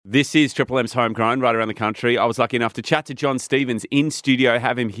This is Triple M's Homegrown right around the country. I was lucky enough to chat to John Stevens in studio,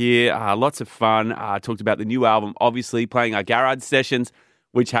 have him here. Lots of fun. Talked about the new album, obviously, playing our garage sessions,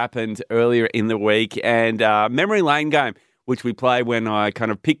 which happened earlier in the week, and Memory Lane game, which we play when I kind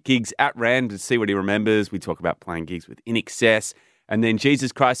of pick gigs at random to see what he remembers. We talk about playing gigs with In Excess, and then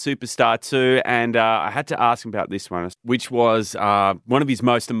Jesus Christ Superstar 2. And I had to ask him about this one, which was one of his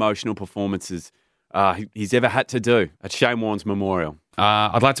most emotional performances he's ever had to do at Shane Warne's memorial.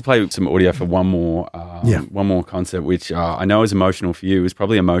 I'd like to play some audio for one more concert, which I know is emotional for you. It was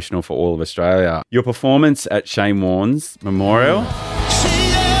probably emotional for all of Australia. Your performance at Shane Warne's memorial.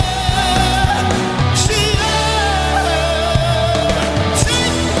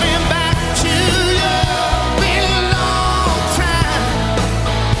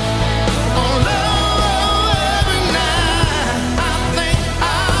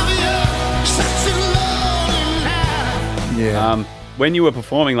 When you were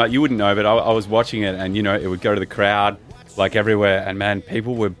performing, like, you wouldn't know, but I was watching it, and, you know, it would go to the crowd, like, everywhere. And, man,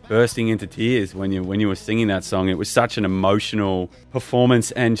 people were bursting into tears when you were singing that song. It was such an emotional performance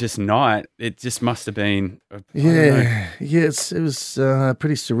and just night. It just must have been... It was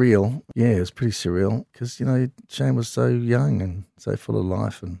pretty surreal. Yeah, it was pretty surreal because, you know, Shane was so young and so full of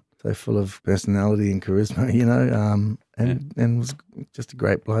life and so full of personality and charisma, you know, and was just a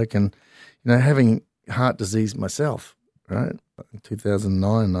great bloke. And, you know, having heart disease myself, right? In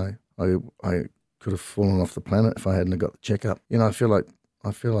 2009, I could have fallen off the planet if I hadn't got the checkup. You know, I feel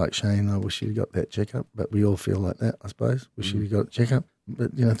like Shane. I wish he'd got that checkup, but we all feel like that, I suppose. Wish he'd got the checkup,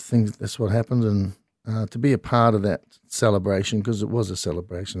 but you know, that's what happened, and to be a part of that celebration, because it was a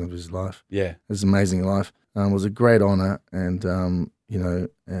celebration of his life. Yeah, his amazing life. Was a great honour, and you know,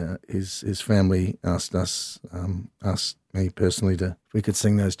 his family asked me personally if we could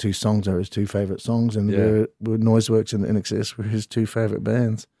sing those two songs. They were his two favourite songs, and Noiseworks and In Excess were his two favourite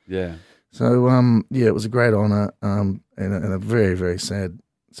bands. Yeah. So it was a great honour, and a very, very sad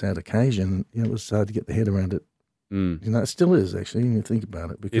occasion. You know, it was hard to get the head around it. You know, it still is, actually, when you think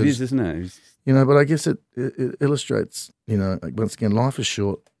about it. Because, it is, isn't it? You know, but I guess it illustrates, you know, like, once again, life is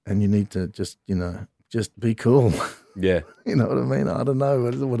short, and you need to just be cool. Yeah. You know what I mean? I don't know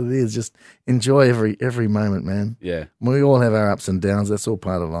what it is. Just enjoy every moment, man. Yeah. We all have our ups and downs. That's all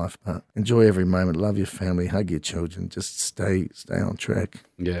part of life. But enjoy every moment. Love your family. Hug your children. Just stay on track.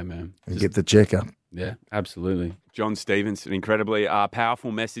 Yeah, man. And get the checkup. Yeah, absolutely. John Stevens, an incredibly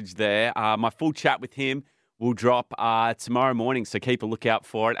powerful message there. My full chat with him will drop tomorrow morning, so keep a lookout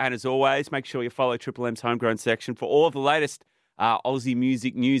for it. And as always, make sure you follow Triple M's Homegrown section for all of the latest Aussie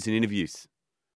music news and interviews.